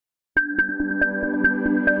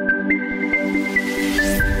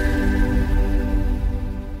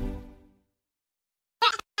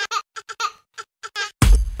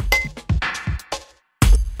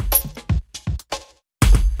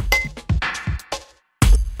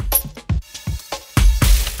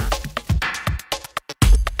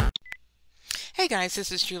guys,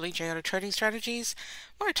 this is Julie J. Auto Trading Strategies.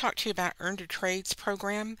 I want to talk to you about Earn to Trades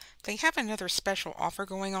program. They have another special offer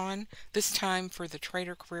going on, this time for the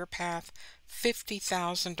Trader Career Path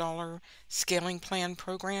 $50,000 scaling plan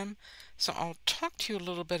program. So I'll talk to you a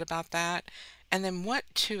little bit about that and then what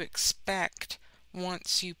to expect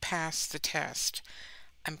once you pass the test.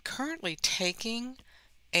 I'm currently taking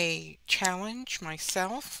a challenge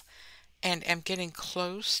myself and am getting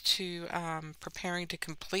close to preparing to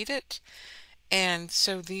complete it. And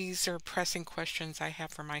so these are pressing questions I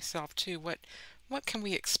have for myself too. What can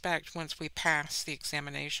we expect once we pass the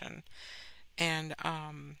examination, and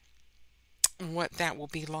what that will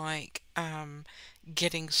be like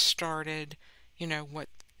getting started, what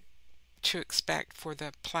to expect for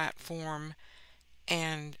the platform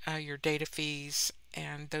and your data fees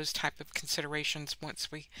and those type of considerations once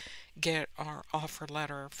we get our offer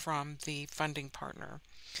letter from the funding partner.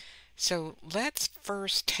 So let's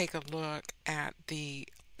first take a look at the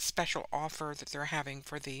special offer that they're having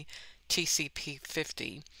for the TCP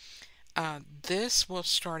 50. This will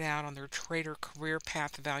start out on their Trader Career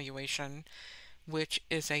Path evaluation, which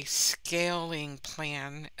is a scaling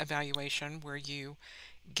plan evaluation where you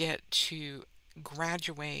get to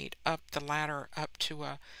graduate up the ladder up to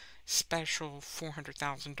a special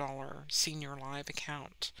 $400,000 senior live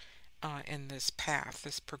account in this path,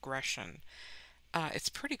 this progression. It's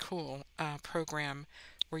a pretty cool program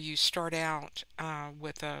where you start out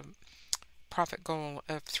with a profit goal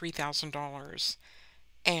of $3,000,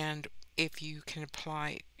 and if you can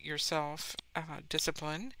apply yourself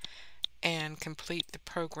discipline and complete the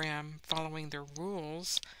program following the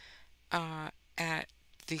rules, at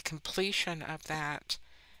the completion of that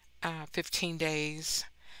 15 days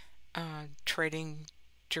trading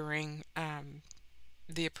during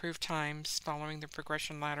the approved times following the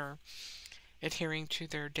progression ladder, adhering to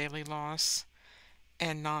their daily loss,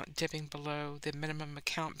 and not dipping below the minimum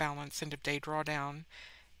account balance end of day drawdown,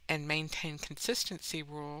 and maintain consistency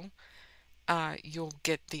rule, you'll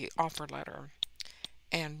get the offer letter.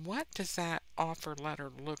 And what does that offer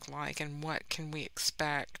letter look like, and what can we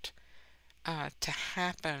expect to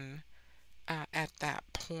happen at that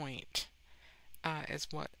point is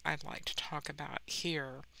what I'd like to talk about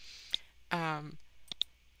here.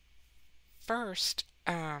 First,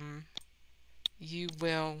 you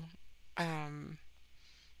will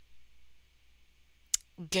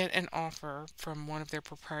get an offer from one of their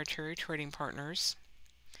proprietary trading partners,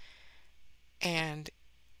 and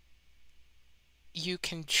you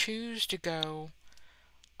can choose to go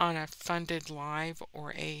on a funded live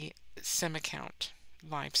or a sim account,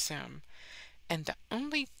 live sim. And the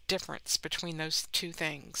only difference between those two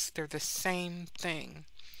things, they're the same thing,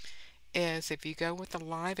 is if you go with a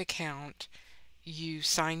live account, you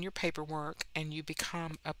sign your paperwork and you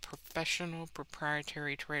become a professional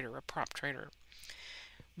proprietary trader, a prop trader,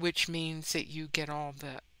 which means that you get all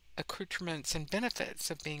the accoutrements and benefits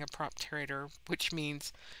of being a prop trader, which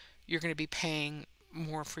means you're going to be paying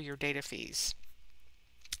more for your data fees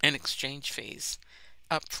and exchange fees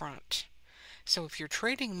up front. So if you're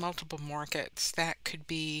trading multiple markets, that could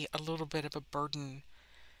be a little bit of a burden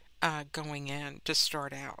going in to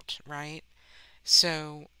start out, right?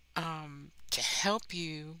 So to help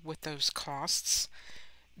you with those costs,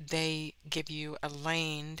 they give you a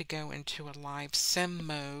lane to go into a live sim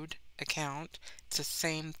mode account. It's the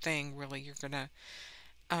same thing, really. You're going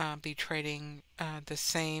to be trading the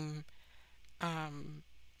same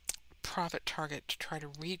profit target to try to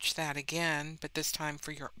reach that again, but this time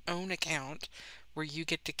for your own account where you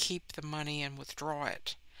get to keep the money and withdraw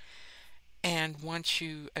it. And once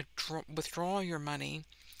you withdraw your money,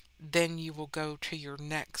 then you will go to your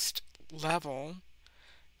next level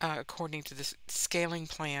according to the scaling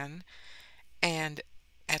plan. And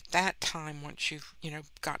at that time, once you've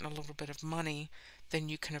gotten a little bit of money, then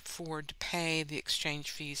you can afford to pay the exchange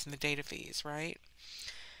fees and the data fees, right?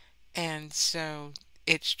 And so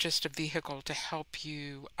it's just a vehicle to help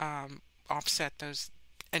you offset those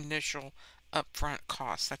initial upfront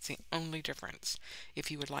costs. That's the only difference. If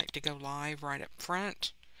you would like to go live right up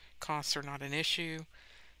front, costs are not an issue.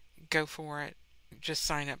 Go for it. Just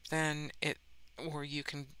sign up then. Or you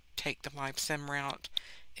can take the live sim route.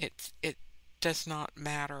 It does not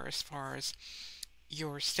matter as far as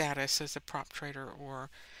your status as a prop trader or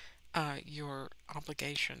your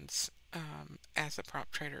obligations as a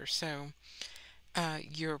prop trader. So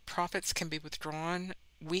your profits can be withdrawn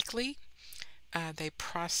weekly. They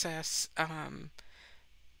process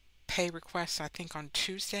pay requests, I think, on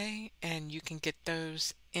Tuesday, and you can get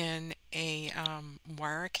those in a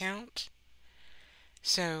wire account.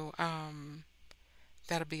 So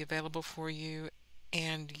that'll be available for you.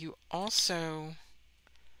 And you also,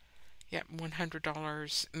 Yep,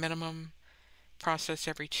 $100 minimum. Processed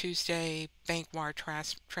every Tuesday. Bank wire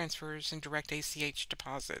transfers and direct ACH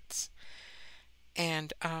deposits.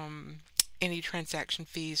 And any transaction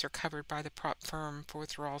fees are covered by the prop firm for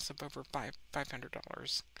withdrawals of over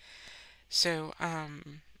 $500. So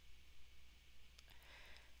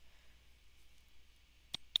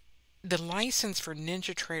the license for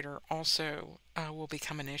NinjaTrader also will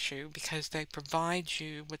become an issue because they provide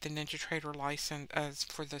you with the NinjaTrader license as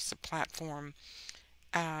for this platform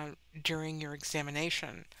during your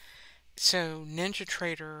examination. So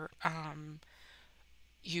NinjaTrader,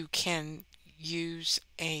 you can use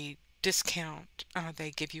a discount. They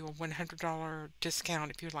give you a $100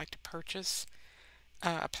 discount if you'd like to purchase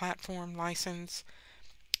a platform license,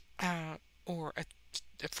 or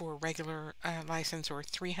for a regular license, or a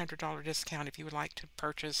 $300 discount if you would like to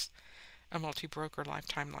purchase a multi-broker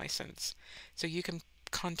lifetime license. So you can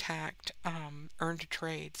contact Earn to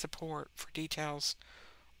Trade support for details,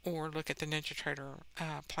 or look at the NinjaTrader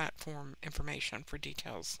platform information for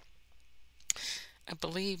details. I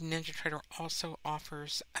believe NinjaTrader also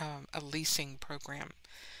offers a leasing program,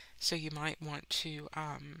 so you might want to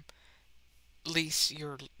lease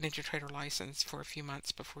your NinjaTrader license for a few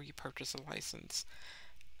months before you purchase a license.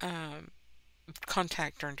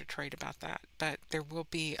 Contact Earn to Trade about that, but there will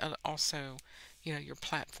be also, your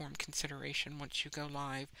platform consideration. Once you go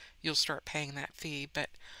live, you'll start paying that fee, but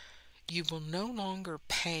you will no longer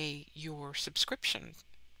pay your subscription,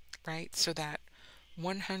 right? So that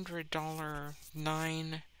 $100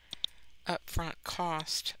 9 upfront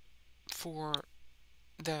cost for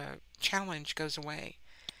the challenge goes away.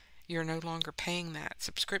 You're no longer paying that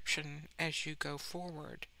subscription as you go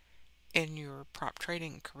forward in your prop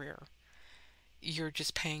trading career. You're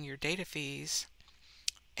just paying your data fees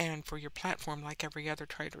and for your platform like every other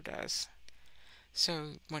trader does.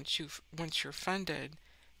 So once you're funded,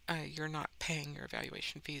 you're not paying your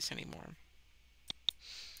evaluation fees anymore.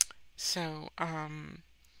 So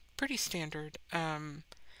pretty standard.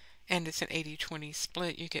 And it's an 80-20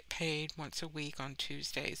 split. You get paid once a week on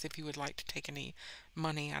Tuesdays if you would like to take any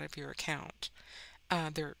money out of your account.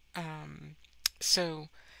 So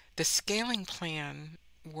the scaling plan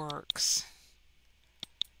works.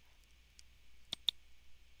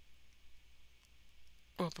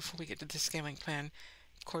 Well, before we get to the scaling plan,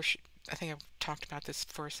 of course, I think I've talked about this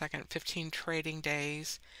for a second. 15 trading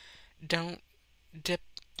days. Don't dip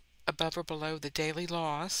above or below the daily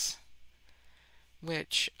loss,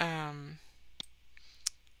 which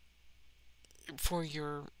for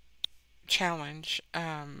your challenge,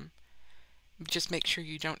 just make sure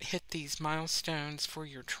you don't hit these milestones for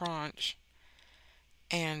your tranche,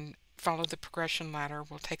 and follow the progression ladder.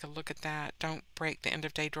 We'll take a look at that. Don't break the end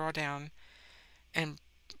of day drawdown and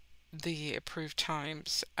the approved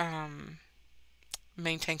times.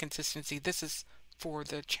 Maintain consistency. This is for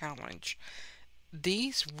the challenge.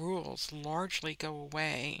 These rules largely go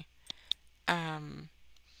away.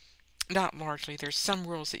 Not largely. There's some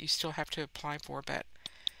rules that you still have to apply for, but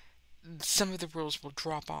some of the rules will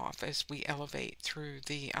drop off as we elevate through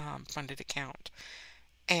the funded account.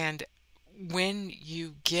 And when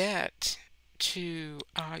you get to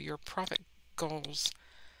your profit goals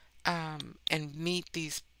and meet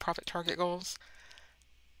these profit target goals,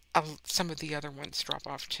 some of the other ones drop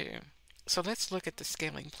off too. So let's look at the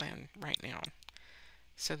scaling plan right now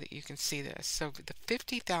so that you can see this. So the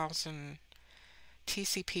 50,000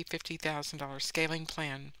 TCP $50,000 scaling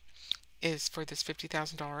plan is for this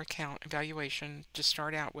 $50,000 account evaluation to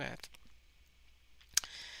start out with.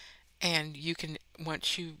 And you can,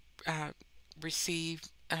 once you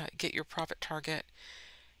get your profit target,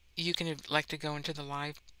 you can elect to go into the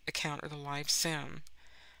live account or the live sim.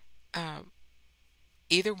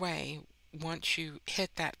 Either way, once you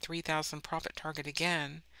hit that 3,000 profit target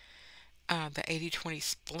again, the 80-20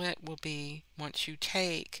 split will be, once you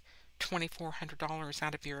take $2,400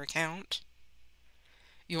 out of your account,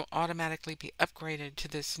 you'll automatically be upgraded to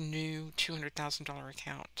this new $200,000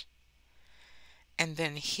 account. And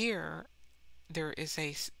then here, there is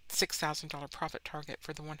a $6,000 profit target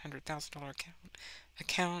for the $100,000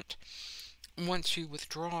 account. Once you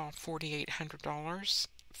withdraw $4,800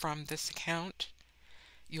 from this account,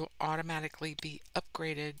 you'll automatically be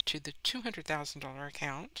upgraded to the $200,000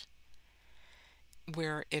 account,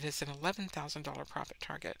 where it is an $11,000 profit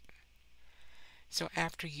target. So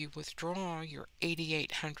after you withdraw your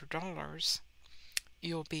 $8,800,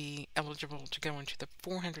 you'll be eligible to go into the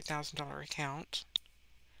 $400,000 account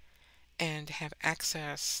and have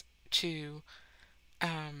access to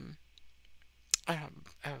a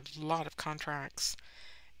lot of contracts.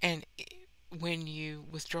 And when you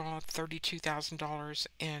withdraw $32,000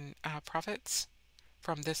 in profits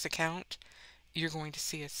from this account, you're going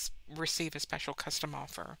to receive a special custom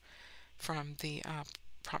offer from the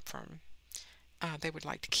prop firm. They would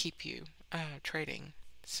like to keep you trading,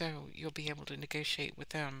 so you'll be able to negotiate with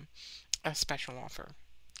them a special offer.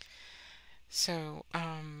 So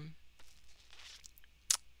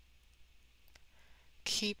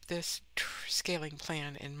keep this scaling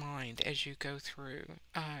plan in mind as you go through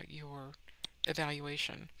your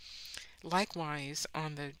evaluation. Likewise,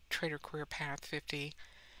 on the Trader Career Path 50,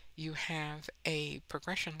 you have a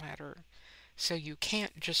progression ladder. So you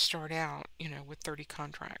can't just start out, with 30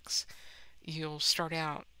 contracts. You'll start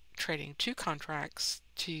out trading 2 contracts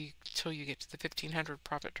till you get to the 1500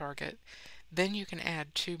 profit target. Then you can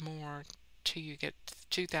add 2 more till you get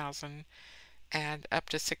 2000, add up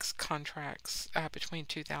to 6 contracts between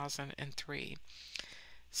 2000 and 3.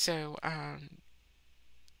 So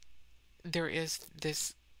there is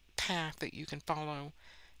this path that you can follow,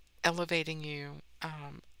 elevating you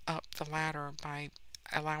up the ladder by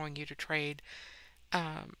allowing you to trade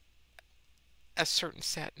a certain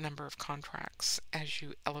set number of contracts as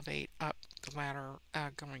you elevate up the ladder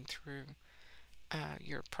going through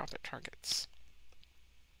your profit targets.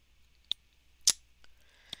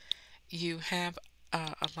 You have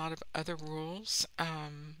a lot of other rules.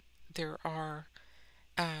 There are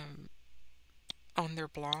on their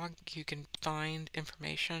blog, you can find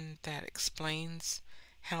information that explains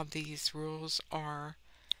how these rules are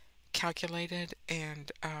calculated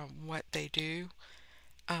and what they do.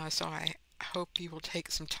 So I hope you will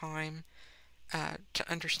take some time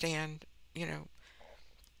to understand,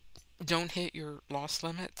 don't hit your loss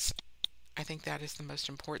limits. I think that is the most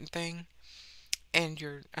important thing. And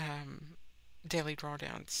your daily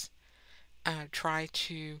drawdowns. Try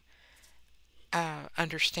to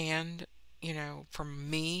understand, from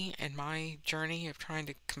me and my journey of trying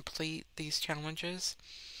to complete these challenges,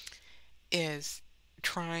 is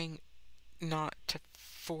trying not to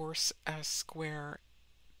force a square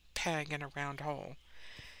peg in a round hole.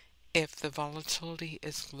 If the volatility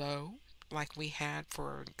is low, like we had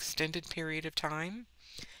for an extended period of time,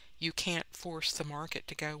 you can't force the market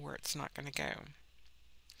to go where it's not going to go.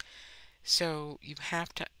 So you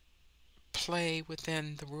have to play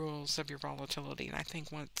within the rules of your volatility. And I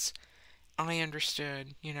think once I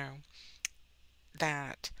understood,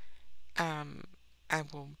 that I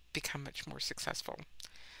will become much more successful.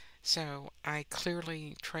 So I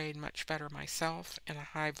clearly trade much better myself in a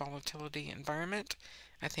high volatility environment.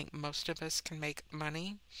 I think most of us can make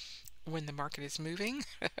money when the market is moving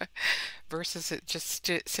versus it just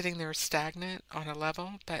sitting there stagnant on a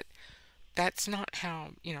level. But that's not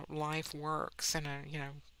how, life works in a,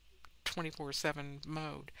 24/7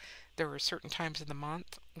 mode. There are certain times of the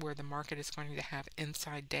month where the market is going to have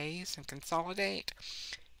inside days and consolidate.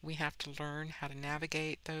 We have to learn how to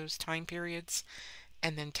navigate those time periods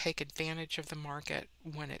and then take advantage of the market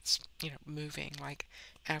when it's, moving, like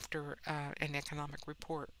after an economic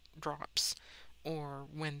report drops or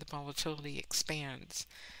when the volatility expands.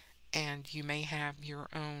 And you may have your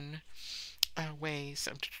own ways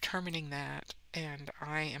of determining that, and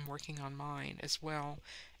I am working on mine as well,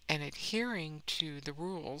 and adhering to the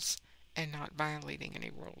rules and not violating any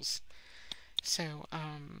rules. So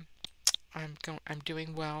I'm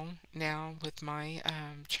doing well now with my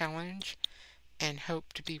challenge, and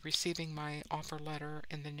hope to be receiving my offer letter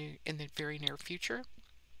in the very near future.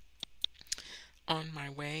 On my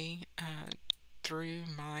way through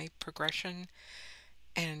my progression,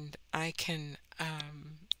 and I can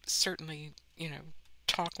certainly,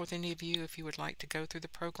 talk with any of you if you would like to go through the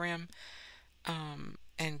program,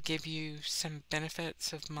 and give you some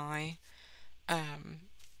benefits of my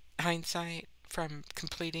hindsight from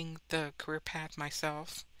completing the career path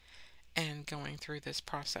myself and going through this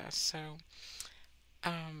process. So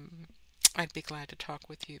I'd be glad to talk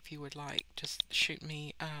with you if you would like. Just shoot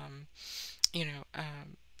me,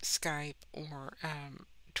 Skype or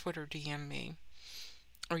Twitter DM me,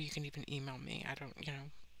 or you can even email me. I don't,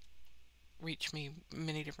 reach me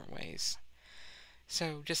many different ways.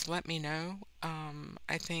 So just let me know.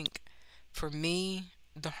 I think for me,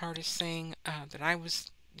 the hardest thing that I was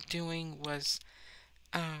doing was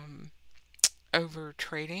over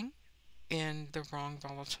trading in the wrong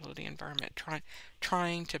volatility environment,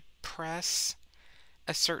 trying to press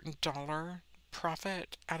a certain dollar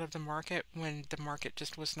profit out of the market when the market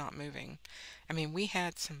just was not moving. I mean, we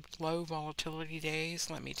had some low volatility days,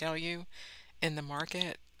 let me tell you, in the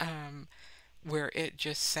market, where it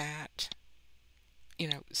just sat,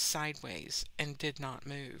 sideways and did not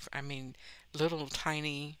move. I mean, little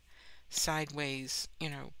tiny sideways,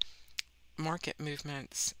 market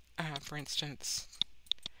movements, for instance,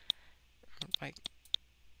 like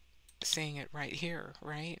seeing it right here,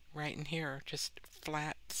 right in here, just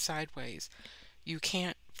flat sideways. You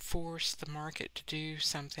can't force the market to do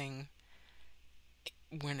something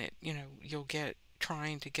when it, you'll get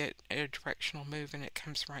trying to get a directional move and it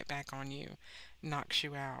comes right back on you, knocks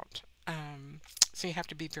you out. So you have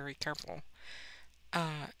to be very careful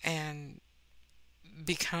and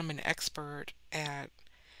become an expert at,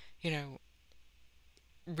 you know,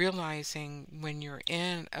 realizing when you're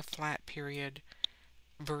in a flat period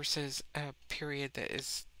versus a period that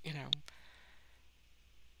is,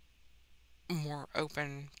 more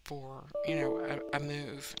open for, a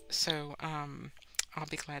move. So I'll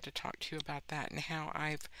be glad to talk to you about that and how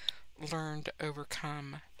I've learned to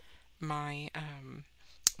overcome my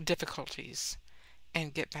difficulties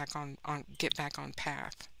and get back on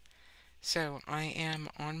path. So I am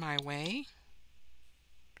on my way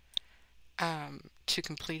to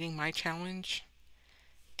completing my challenge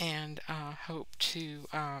and hope to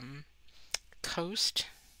coast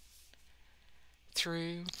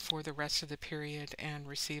through for the rest of the period and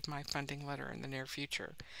receive my funding letter in the near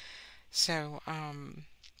future. So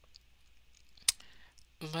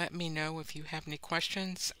let me know if you have any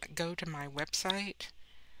questions. Go to my website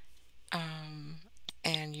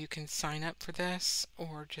and you can sign up for this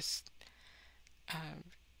or just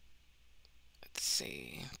let's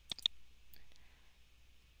see.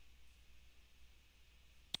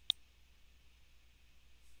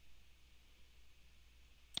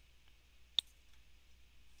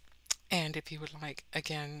 And if you would like,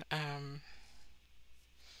 again,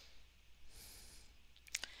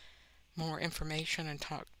 more information and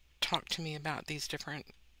talk to me about these different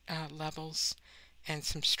levels and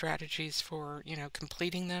some strategies for,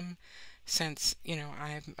 completing them, since,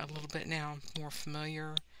 I'm a little bit now more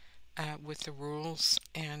familiar with the rules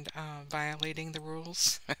and violating the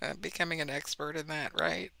rules, becoming an expert in that,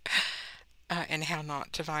 right? And how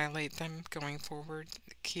not to violate them going forward,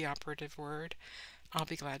 the key operative word. I'll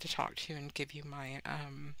be glad to talk to you and give you my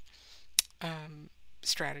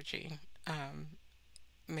strategy,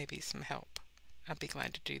 maybe some help. I'd be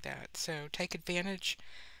glad to do that. So take advantage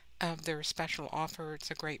of their special offer. It's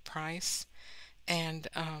a great price. And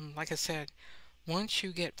like I said, once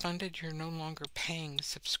you get funded, you're no longer paying the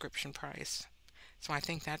subscription price. So I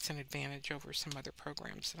think that's an advantage over some other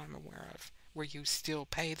programs that I'm aware of, where you still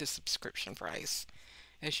pay the subscription price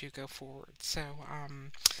as you go forward. So,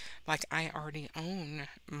 like I already own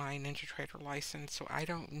my NinjaTrader license, so I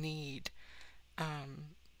don't need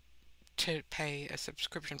to pay a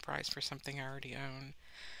subscription price for something I already own.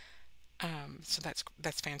 So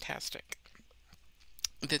that's fantastic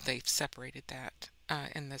that they've separated that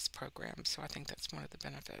in this program. So I think that's one of the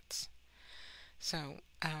benefits. So,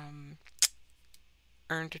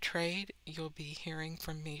 Earn to Trade, you'll be hearing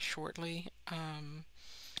from me shortly.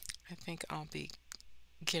 I think I'll be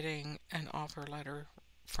getting an offer letter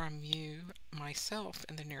from you myself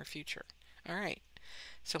in the near future. All right.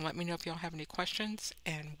 So let me know if y'all have any questions,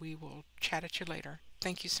 and we will chat at you later.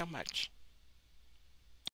 Thank you so much.